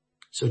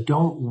 So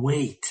don't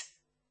wait.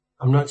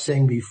 I'm not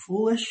saying be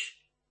foolish.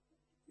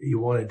 You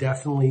want to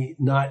definitely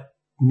not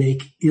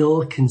make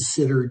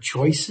ill-considered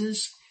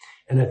choices,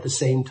 and at the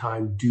same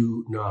time,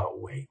 do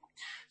not wait.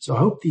 So I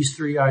hope these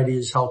three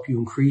ideas help you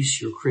increase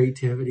your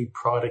creativity,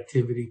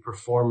 productivity,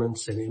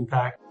 performance, and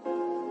impact.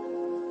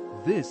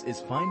 This is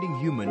Finding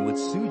Human with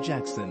Sue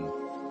Jackson,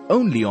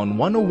 only on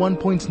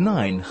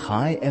 101.9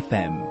 High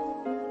FM.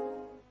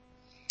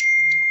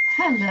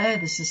 Hello,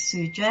 this is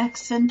Sue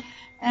Jackson,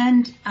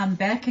 and I'm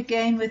back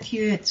again with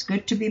you. It's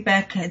good to be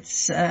back.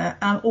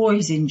 I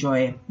always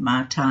enjoy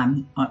my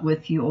time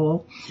with you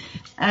all.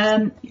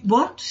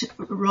 What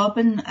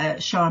Robin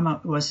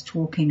Sharma was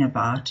talking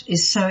about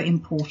is so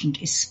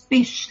important,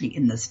 especially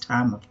in this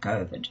time of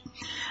COVID.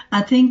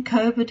 I think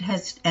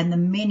COVID and the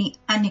many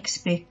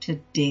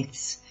unexpected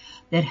deaths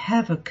that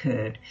have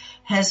occurred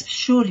has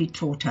surely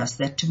taught us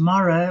that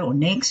tomorrow or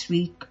next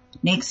week,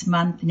 next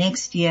month,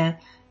 next year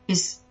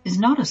is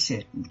not a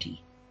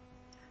certainty.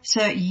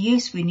 So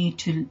yes, we need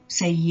to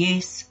say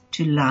yes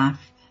to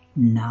life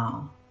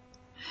now.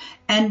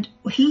 And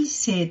he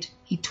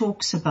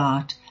talks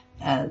about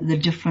the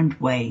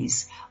different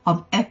ways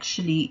of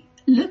actually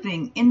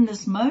living in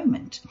this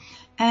moment.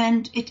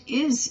 And it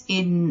is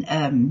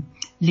in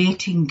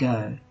letting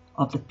go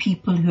of the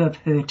people who have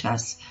hurt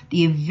us,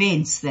 the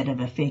events that have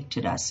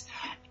affected us.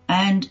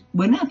 And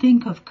when I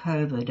think of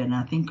COVID, and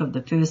I think of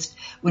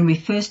when we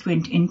first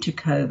went into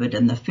COVID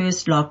and the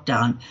first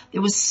lockdown,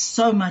 there was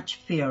so much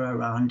fear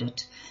around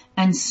it.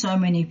 And so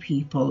many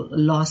people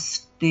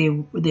lost their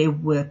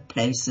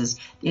workplaces.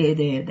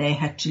 They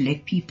had to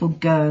let people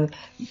go.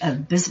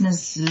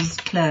 Businesses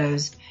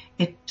closed.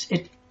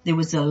 There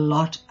was a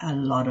lot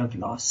of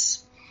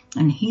loss.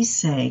 And he's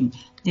saying,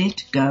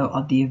 let go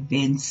of the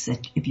events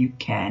that, if you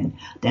can,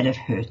 that have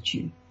hurt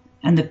you,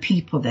 and the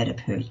people that have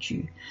hurt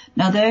you.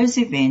 Now, those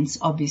events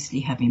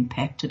obviously have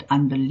impacted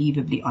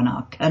unbelievably on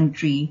our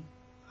country,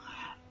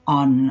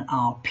 on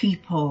our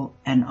people,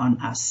 and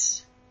on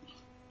us.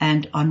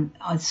 And on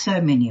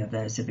so many of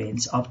those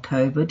events of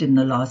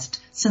COVID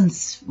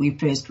since we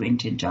first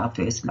went into our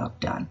first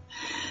lockdown.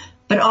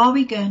 But are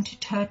we going to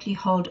totally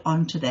hold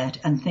on to that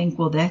and think,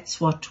 well,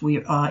 that's what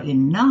we are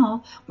in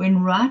now,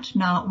 when right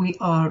now we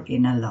are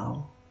in a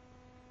lull?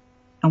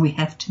 And we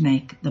have to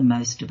make the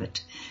most of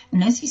it.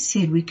 And as he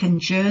said, we can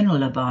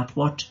journal about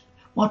what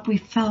we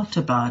felt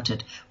about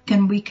it.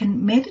 We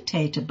can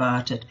meditate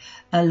about it.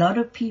 A lot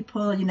of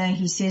people,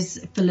 he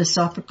says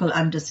philosophical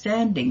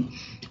understanding.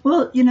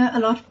 Well, a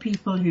lot of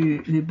people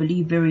who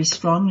believe very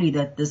strongly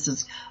that this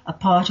is a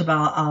part of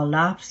our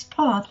life's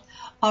path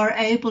are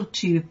able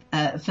to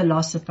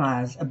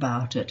philosophize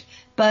about it.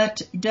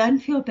 But don't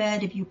feel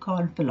bad if you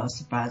can't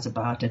philosophize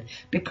about it,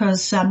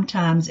 because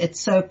sometimes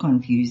it's so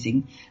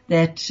confusing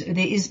that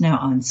there is no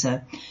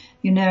answer.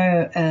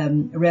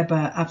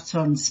 Rabbi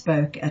Absalom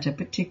spoke at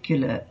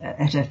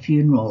a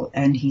funeral,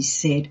 and he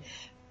said,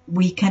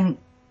 we can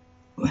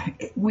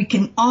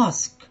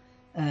ask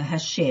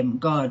Hashem,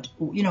 God,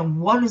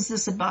 what is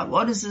this about?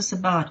 What is this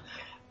about?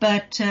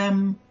 But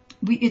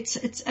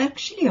it's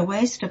actually a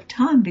waste of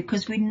time,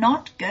 because we're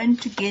not going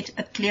to get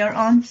a clear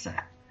answer.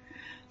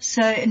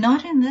 So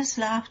not in this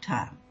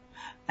lifetime.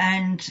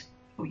 And,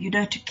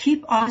 to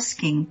keep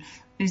asking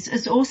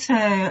is also,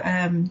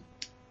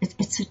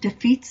 it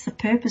defeats the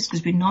purpose,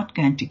 because we're not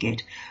going to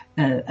get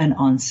an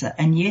answer.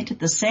 And yet at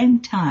the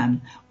same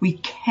time, we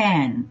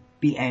can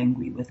be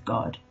angry with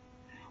God.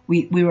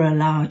 We're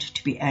allowed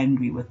to be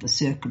angry with the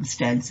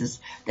circumstances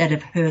that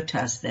have hurt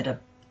us, that have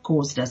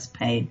caused us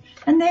pain,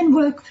 and then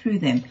work through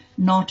them,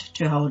 not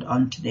to hold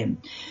on to them.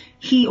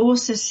 He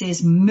also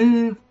says,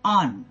 move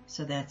on.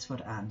 So that's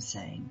what I'm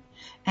saying.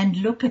 And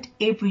look at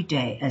every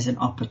day as an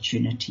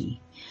opportunity.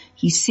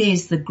 He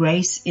says the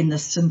grace in the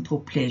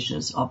simple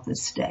pleasures of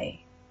this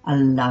day. I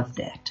love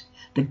that.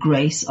 the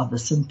grace of the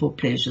simple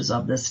pleasures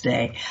of this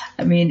day.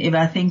 I mean, if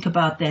I think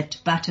about that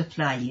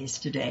butterfly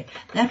yesterday,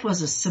 that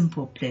was a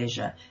simple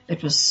pleasure.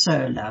 It was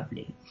so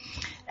lovely.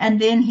 And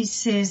then he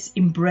says,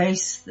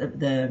 embrace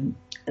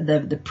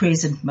the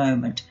present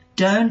moment.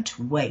 Don't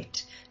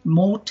wait.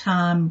 More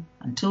time,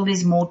 until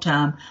there's more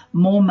time,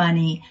 more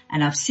money.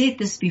 And I've said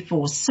this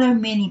before, so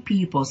many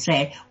people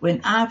say,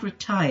 when I've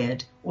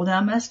retired, although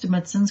I must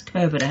admit since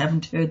COVID I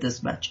haven't heard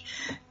this much,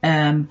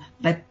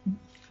 but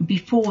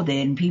before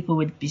then people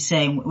would be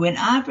saying, when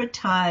I've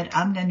retired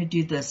I'm going to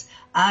do this.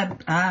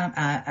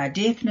 I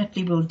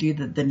definitely will do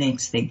the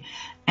next thing.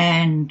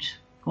 And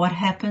what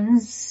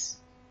happens?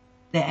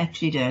 They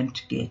actually don't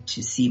get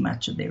to see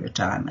much of their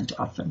retirement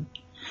often.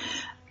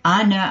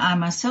 I know I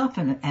myself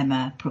am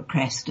a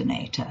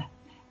procrastinator,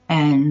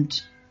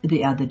 and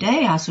the other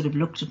day I sort of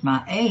looked at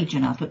my age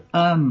and I thought,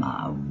 oh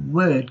my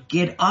word,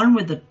 get on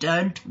with it,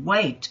 don't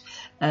wait.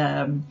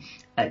 There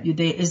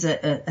is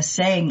a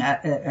saying,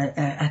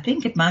 I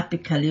think it might be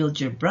Khalil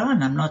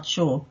Gibran, I'm not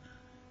sure.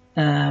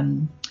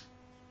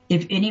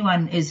 If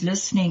anyone is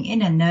listening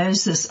in and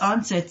knows this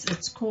answer,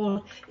 it's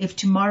called If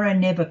Tomorrow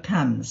Never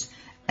Comes.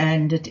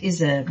 And it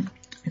is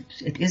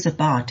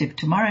about if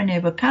tomorrow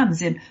never comes,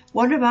 then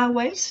what have I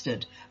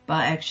wasted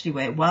by actually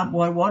wait?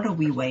 What are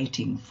we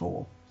waiting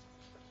for?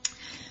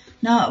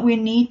 Now, we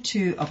need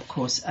to, of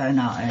course, own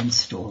our own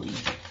story.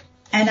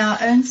 And our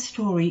own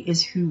story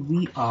is who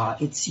we are.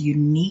 It's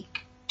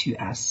unique to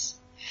us.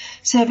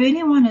 So if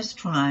anyone is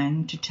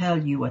trying to tell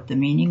you what the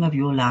meaning of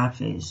your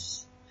life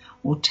is,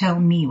 or tell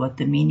me what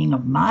the meaning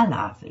of my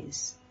life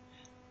is,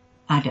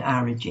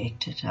 I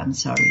reject it. I'm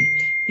sorry.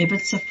 If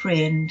it's a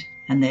friend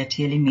and they're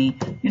telling me,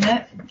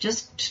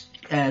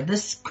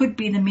 this could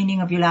be the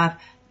meaning of your life,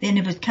 then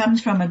if it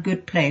comes from a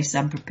good place,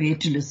 I'm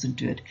prepared to listen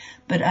to it.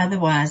 But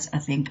otherwise, I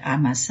think I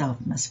myself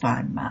must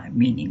find my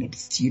meaning.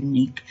 It's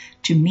unique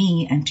to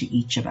me and to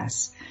each of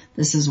us.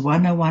 This is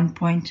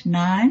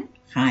 101.9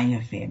 High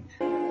FM.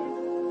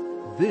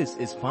 This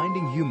is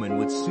Finding Human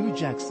with Sue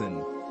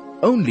Jackson,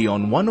 only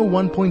on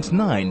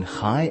 101.9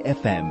 High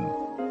FM.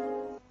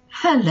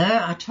 Hello,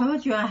 I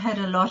told you I had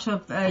a lot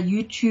of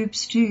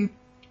YouTubes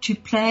to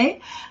play.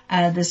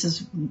 This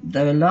is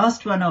the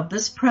last one of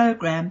this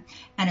program,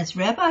 and it's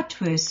Rabbi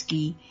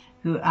Twersky,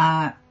 who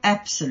I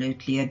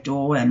absolutely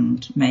adore,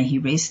 and may he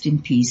rest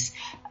in peace,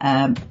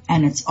 and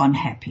it's on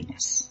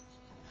happiness.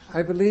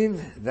 I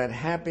believe that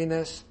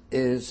happiness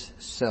is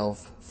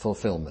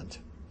self-fulfillment.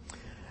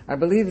 I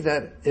believe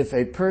that if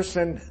a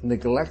person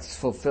neglects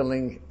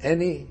fulfilling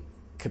any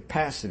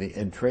capacity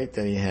and trait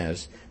that he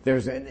has,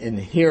 there's an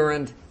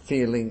inherent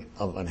feeling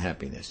of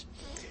unhappiness.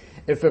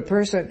 If a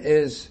person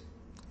is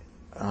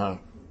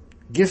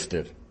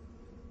gifted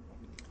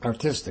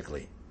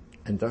artistically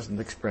and doesn't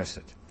express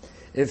it,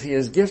 if he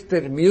is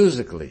gifted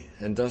musically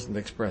and doesn't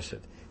express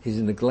it,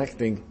 he's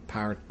neglecting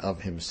part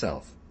of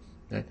himself,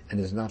 right? And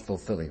is not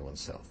fulfilling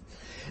oneself.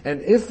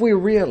 And if we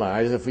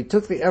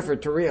took the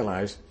effort to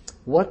realize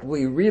what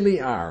we really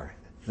are,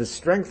 the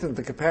strength and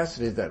the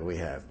capacities that we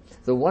have,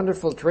 the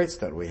wonderful traits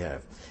that we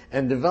have,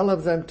 and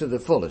develop them to the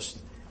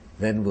fullest,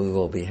 then we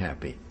will be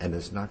happy. And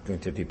it's not going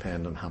to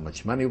depend on how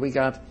much money we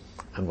got,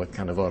 on what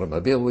kind of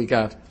automobile we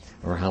got,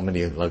 or how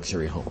many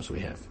luxury homes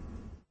we have.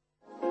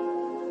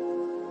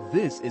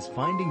 This is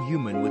Finding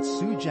Human with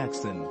Sue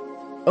Jackson,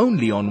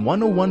 only on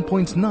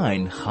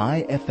 101.9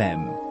 High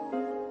FM.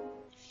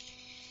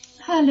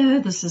 Hello,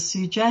 this is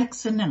Sue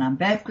Jackson, and I'm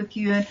back with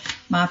you.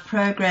 My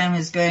program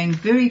is going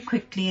very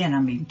quickly, and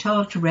I'm being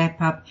told to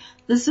wrap up.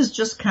 This has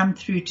just come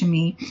through to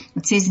me.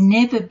 It says,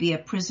 never be a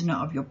prisoner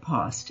of your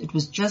past. It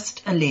was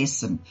just a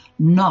lesson,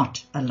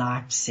 not a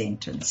life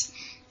sentence.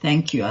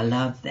 Thank you. I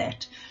love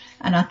that.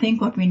 And I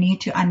think what we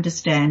need to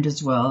understand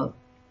as well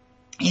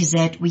is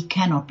that we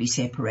cannot be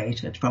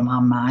separated from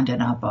our mind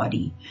and our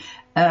body.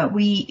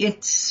 We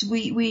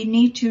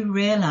need to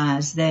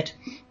realize that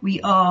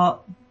we are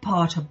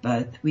part of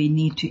both. We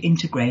need to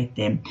integrate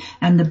them.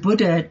 And the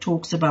Buddha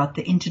talks about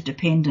the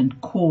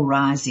interdependent core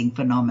rising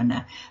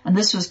phenomena. And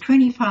this was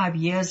 25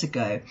 years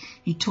ago.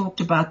 He talked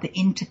about the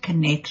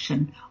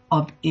interconnection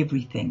of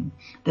everything,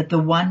 that the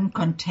one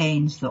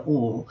contains the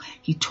all.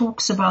 He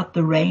talks about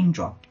the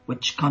raindrop,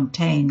 which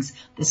contains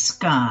the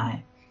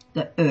sky,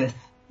 the earth,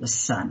 the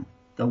sun,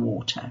 the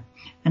water.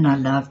 And I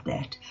love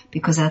that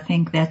because I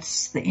think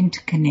that's the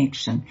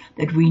interconnection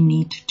that we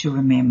need to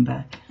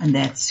remember, and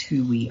that's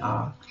who we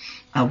are.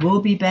 I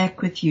will be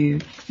back with you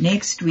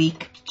next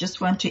week.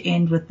 Just want to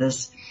end with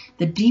this.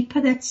 The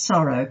deeper that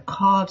sorrow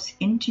carves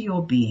into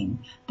your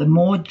being, the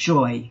more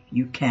joy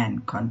you can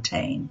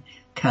contain.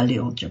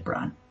 Khalil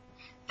Gibran.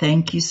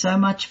 Thank you so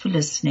much for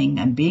listening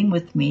and being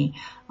with me.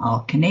 I'll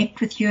connect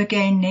with you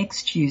again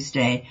next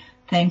Tuesday.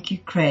 Thank you,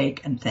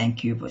 Craig, and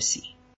thank you, Vusi.